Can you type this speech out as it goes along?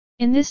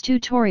In this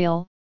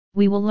tutorial,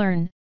 we will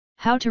learn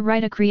how to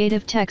write a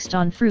creative text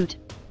on fruit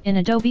in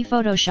Adobe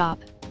Photoshop.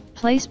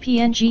 Place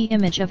PNG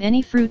image of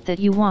any fruit that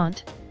you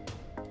want.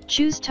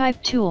 Choose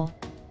Type tool.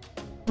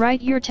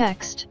 Write your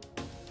text.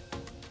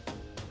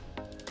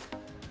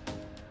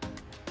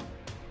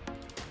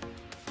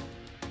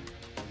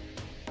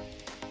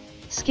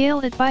 Scale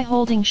it by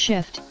holding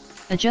Shift,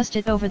 adjust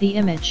it over the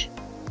image.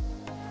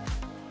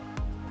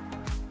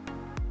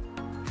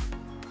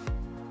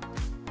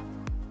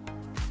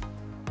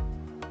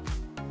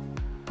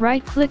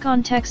 Right-click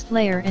on text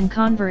layer and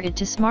convert it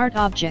to Smart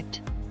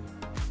Object.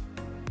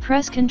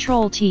 Press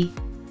Ctrl T.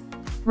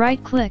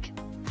 Right-click,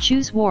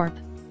 choose Warp,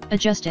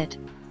 adjust it.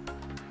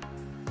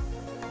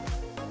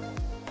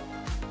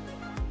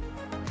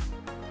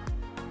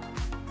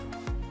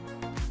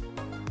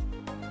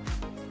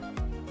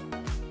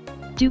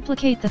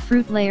 Duplicate the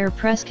fruit layer,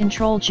 press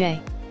Ctrl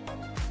J.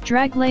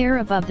 Drag layer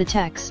above the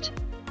text.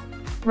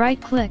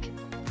 Right-click,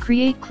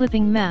 create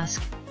clipping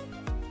mask.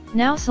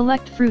 Now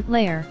select fruit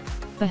layer,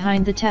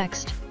 behind the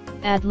text,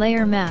 add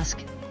layer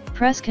mask,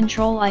 press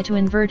Ctrl I to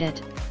invert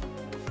it.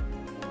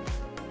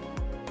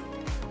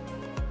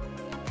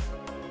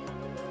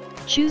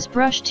 Choose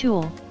brush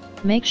tool,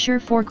 make sure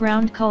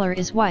foreground color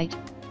is white,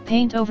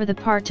 paint over the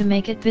part to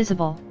make it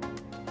visible.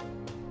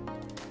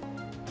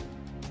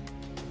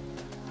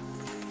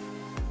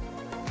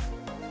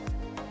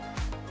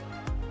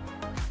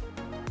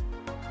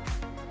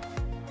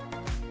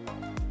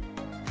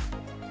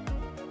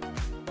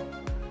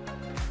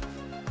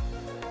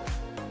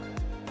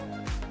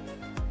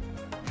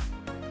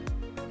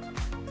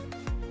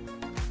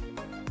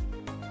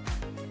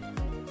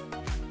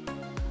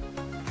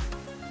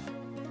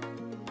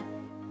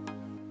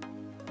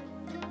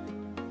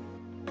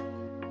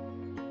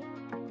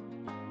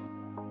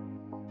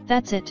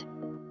 That's it.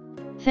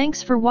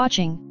 Thanks for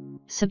watching.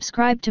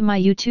 Subscribe to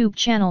my YouTube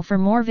channel for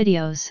more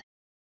videos.